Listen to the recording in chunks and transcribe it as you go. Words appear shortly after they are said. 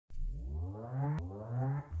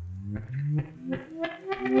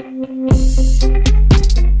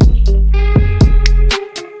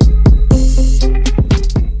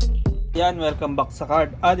welcome back sa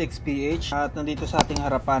Card Addicts PH. At nandito sa ating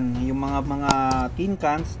harapan yung mga tin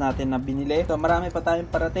cans natin na binili. So marami pa tayong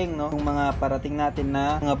parating, no? Yung mga parating natin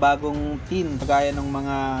na mga bagong tin, kagaya ng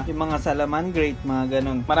yung mga Salaman Great, mga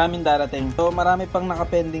ganun. Maraming darating. So marami pang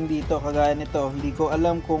nakapending dito, kagaya nito. Hindi ko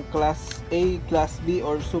alam kung Class A, Class B,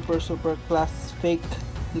 or Super Class Fake.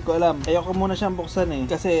 Hindi ko alam. Ayoko muna siyang buksan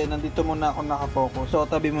kasi nandito muna ako nakafocus. So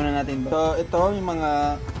tabi muna natin. So ito yung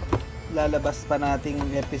mga lalabas pa nating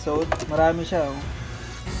episode. Marami siya, oh.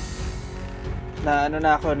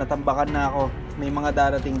 Natambakan na ako. May mga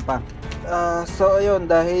darating pa. So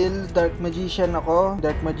ayun, dahil Dark Magician ako,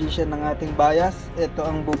 Dark Magician ng ating bias, ito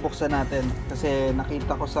ang bubuksan natin. Kasi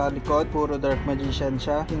nakita ko sa likod, puro Dark Magician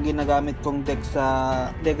siya. Yung ginagamit kong deck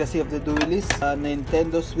sa Legacy of the Duelist,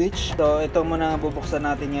 Nintendo Switch. So ito muna ang bubuksan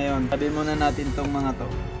natin ngayon. Sabi muna natin tong mga to.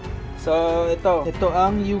 So ito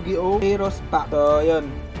ang Yugi-oh PHARAOH pack. So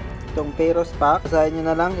ayun, itong PHARAOH pack, basahin nyo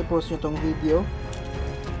na lang, i-post nyo itong video.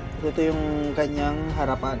 Ito yung kanyang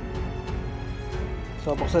harapan.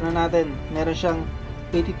 So buksan na natin. Meron siyang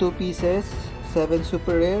 82 pieces, 7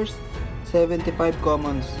 super rares, 75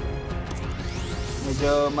 commons.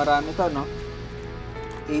 Medyo marami to, no?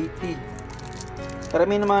 80.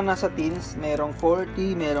 Karami naman nasa teens. Merong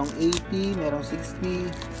 40, merong 80, merong 60.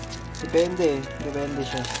 Depende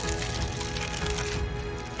siya.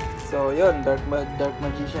 So yun, Dark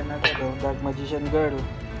Magician na to, Dark Magician Girl,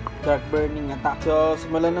 Dark Burning Attack. So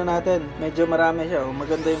simulan na natin. Medyo marami siya,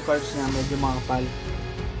 maganda yung cards niya, medyo makapal.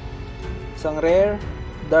 Isang rare,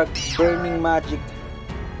 Dark Burning Magic.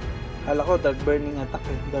 Hala ko Dark Burning Attack,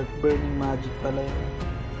 Dark Burning Magic pala yun.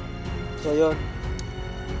 So yun,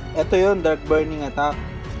 eto yun, Dark Burning Attack.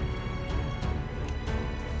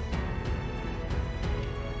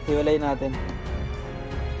 Hiwalay natin.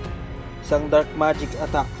 Isang Dark Magic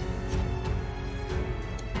Attack.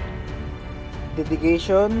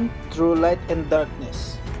 Dedication, True Light and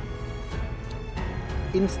Darkness.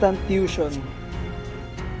 Instant Fusion.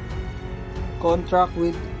 Contract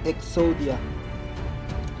with Exodia.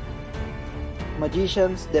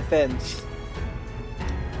 Magician's Defense.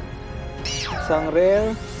 Isang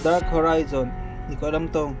rare, Dark Horizon. Hindi ko alam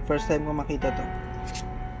to, first time ko makita to.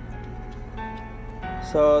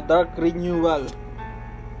 So Dark Renewal.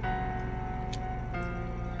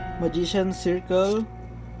 Magician's Circle.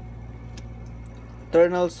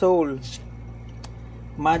 Eternal Soul,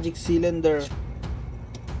 Magic Cylinder,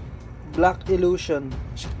 Black Illusion,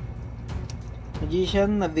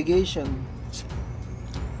 Magician Navigation,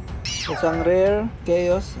 isang rare,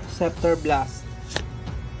 Chaos Scepter Blast,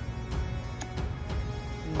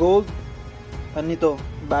 Gold, nito,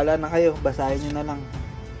 bala na kayo, basahin nyo na lang.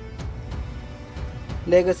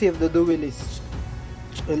 Legacy of the Duelist,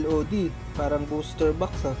 LOD, parang booster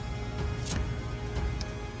box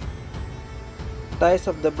Ties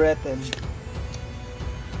of the Breton,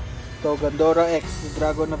 Gandora X, the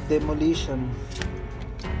Dragon of Demolition,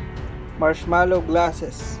 Marshmallow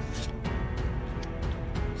Glasses,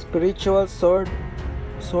 Spiritual Sword,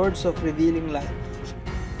 Swords of Revealing Light,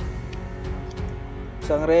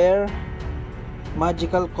 isang rare,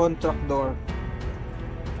 Magical Contract Door,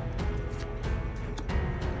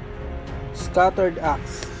 Scattered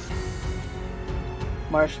Axe,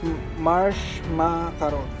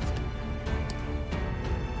 Macaron,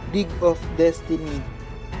 Dig of Destiny,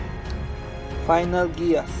 Final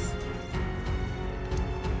Gias,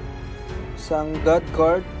 isang God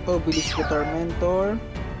Card, Obelisk the Tormentor.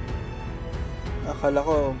 Akala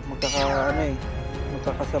ko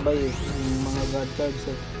magkakasabay yung mga God Cards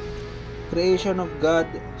Creation of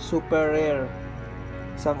God, Super Rare,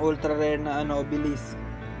 isang ultra rare na Obelisk.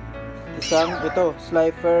 Isang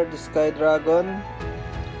Slifer the Sky Dragon,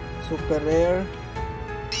 Super Rare.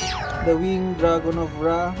 The Winged Dragon of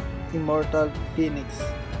Ra, Immortal Phoenix.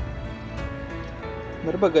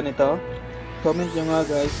 Meron ba ganito? Comment nyo nga,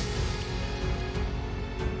 guys.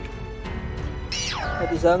 At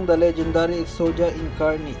isang The Legendary Exodia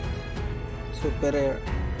Incarnate, Super Rare.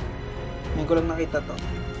 Ngayon ko lang nakita to.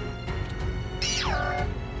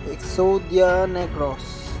 Exodia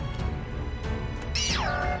Necros,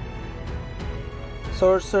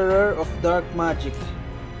 Sorcerer of Dark Magic,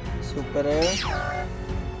 Super Rare.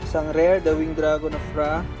 Isang rare, The Winged Dragon of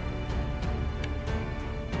Ra,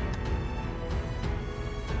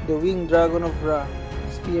 The Winged Dragon of Ra,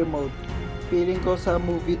 Spear Mode. Feeling ko sa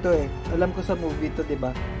movie to Alam ko sa movie to,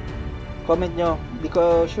 diba? Comment nyo, di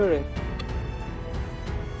ko sure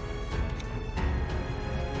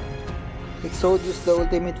Exodius the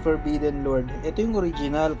Ultimate Forbidden Lord. Ito yung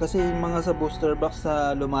original kasi yung mga sa booster box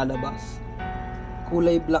sa lumalabas,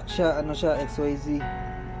 kulay black siya, XYZ.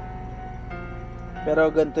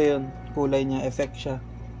 Pero ganito yun, kulay niya, effect siya.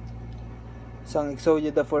 Isang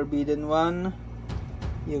Exodia the Forbidden One.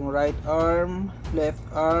 Yung right arm, left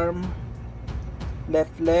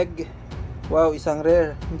leg. Wow, isang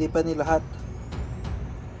rare. Hindi pa ni lahat.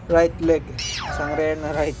 Right leg. Isang rare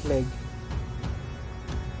na right leg.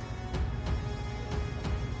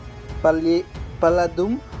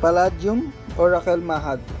 Palladium Oracle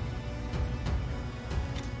Mahad.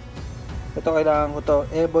 Ito kailangan ko to.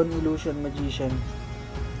 Ebon Illusion Magician.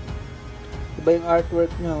 Iba yung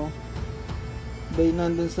artwork nyo. Iba yung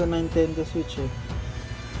nandun sa Nintendo Switch eh.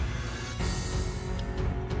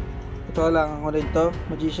 Ito kailangan ko rin to.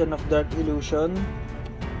 Magician of Dark Illusion.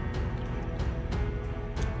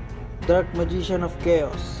 Dark Magician of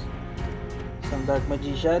Chaos. Isang Dark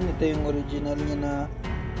Magician. Ito yung original niya na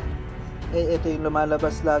ito yung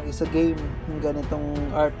lumalabas lagi sa game. Yung ganitong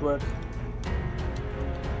artwork.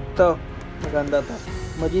 Ito. Maganda to.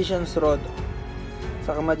 Magician's Rod.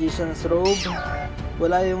 Saka Magician's Robe.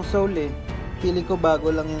 Wala yung soul eh. Feeling ko bago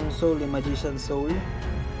lang yung soul eh. Magician's Soul.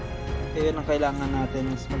 Yun ang kailangan natin.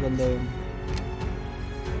 Mas maganda yun.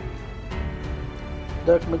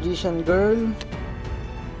 Dark Magician Girl.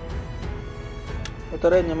 Ito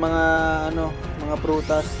rin yung mga mga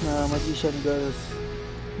prutas na Magician Girls.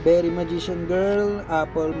 Berry Magician Girl,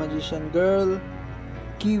 Apple Magician Girl,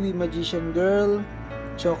 Kiwi Magician Girl,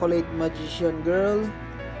 Chocolate Magician Girl,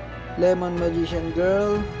 Lemon Magician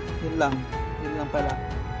Girl. Yun lang pala.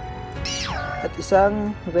 At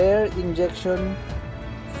isang rare injection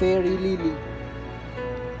Fairy Lily.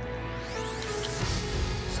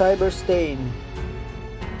 Cyberstain.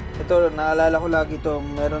 Ito, naalala ko lagi to.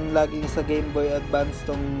 Meron laging sa Game Boy Advance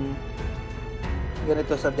tong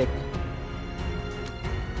ganito sa deck.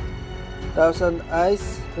 Thousand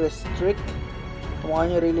Eyes Restrict. Kumukha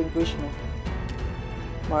niya Relinquish, no?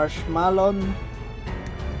 Marshmallow.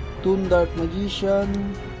 Toon Dark Magician.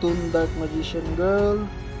 Toon Dark Magician Girl.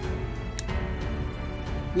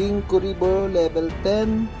 Wing Kuribo level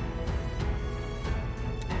 10.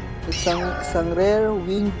 Isang rare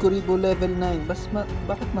Wing Kuribo level 9.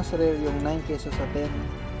 Bakit mas rare yung 9 kaysa sa 10?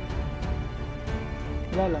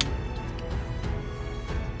 Wala lang.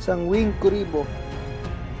 Isang Wing Kuribo.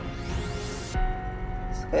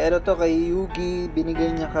 Kaya ano to kay Yugi,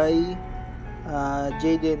 binigay niya kay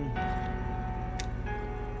Jaden.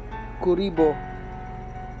 Kuribo.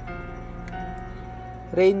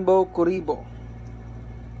 Rainbow Kuribo.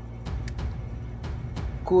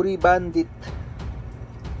 Kuri Bandit.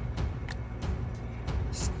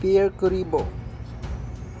 Spear Kuribo.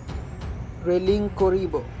 Reling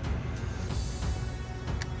Kuribo.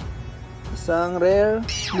 Isang rare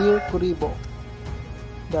Clear Kuribo.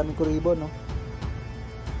 Daming Kuribo, no?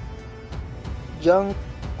 Junk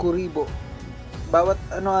Kuribo. Bawat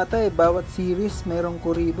bawat series merong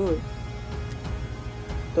Kuribo eh.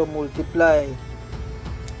 Ito Multiply.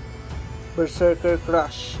 Berserker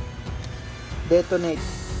Crush. Detonate.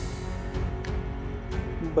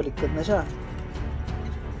 Baliktad na siya.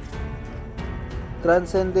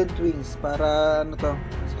 Transcendent Wings para sa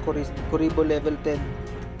Kuribo level 10.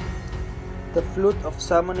 The Flute of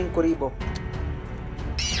Summoning Kuribo.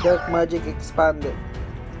 Dark Magic Expanded.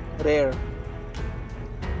 Rare.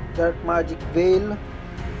 Dark Magic Veil.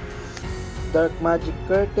 Dark Magic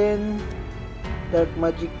Curtain.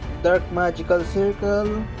 Dark Magical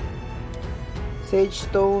Circle. Sage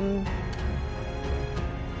Stone.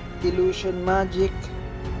 Illusion Magic.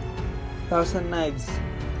 Thousand Knives.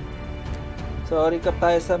 So, recap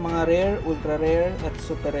tayo sa mga rare, ultra rare, at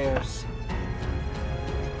super rares.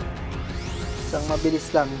 Isang mabilis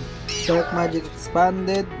lang. Dark Magic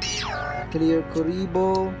Expanded, Clear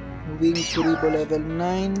Kuribo, Wing Kuribo level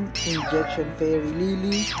 9, Injection Fairy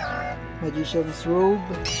Lily, Magician's Robe,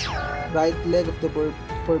 Right Leg of the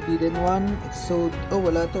Forbidden One, Exode,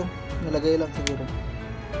 wala to, nalagay lang siguro.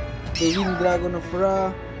 The Winged Dragon of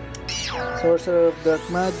Ra, Sorcerer of Dark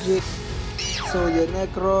Magic, Exodia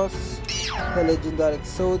Necros, the Legendary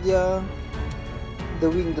Exodia, the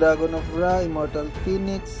Winged Dragon of Ra, Immortal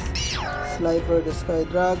Phoenix, Slifer the Sky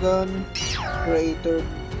Dragon,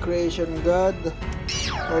 Creation God,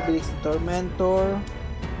 Obelix the Tormentor,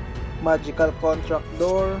 Magical Contract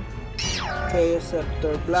Door, Chaos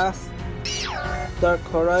Scepter Blast, Dark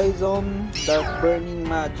Horizon, Dark Burning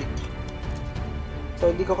Magic. So,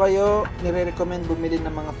 hindi ko kayo nire-recommend bumili ng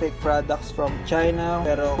mga fake products from China.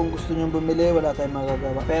 Pero kung gusto nyo bumili, wala tayong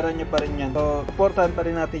magagawa. Pera nyo pa rin yan. So, supportahan pa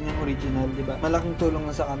rin natin yung original, di ba? Malaking tulong na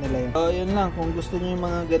sa kanila yun. So, yun lang. Kung gusto nyo yung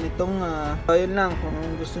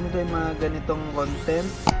mga ganitong content,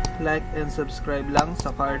 like and subscribe lang sa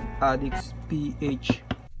Card Addicts PH.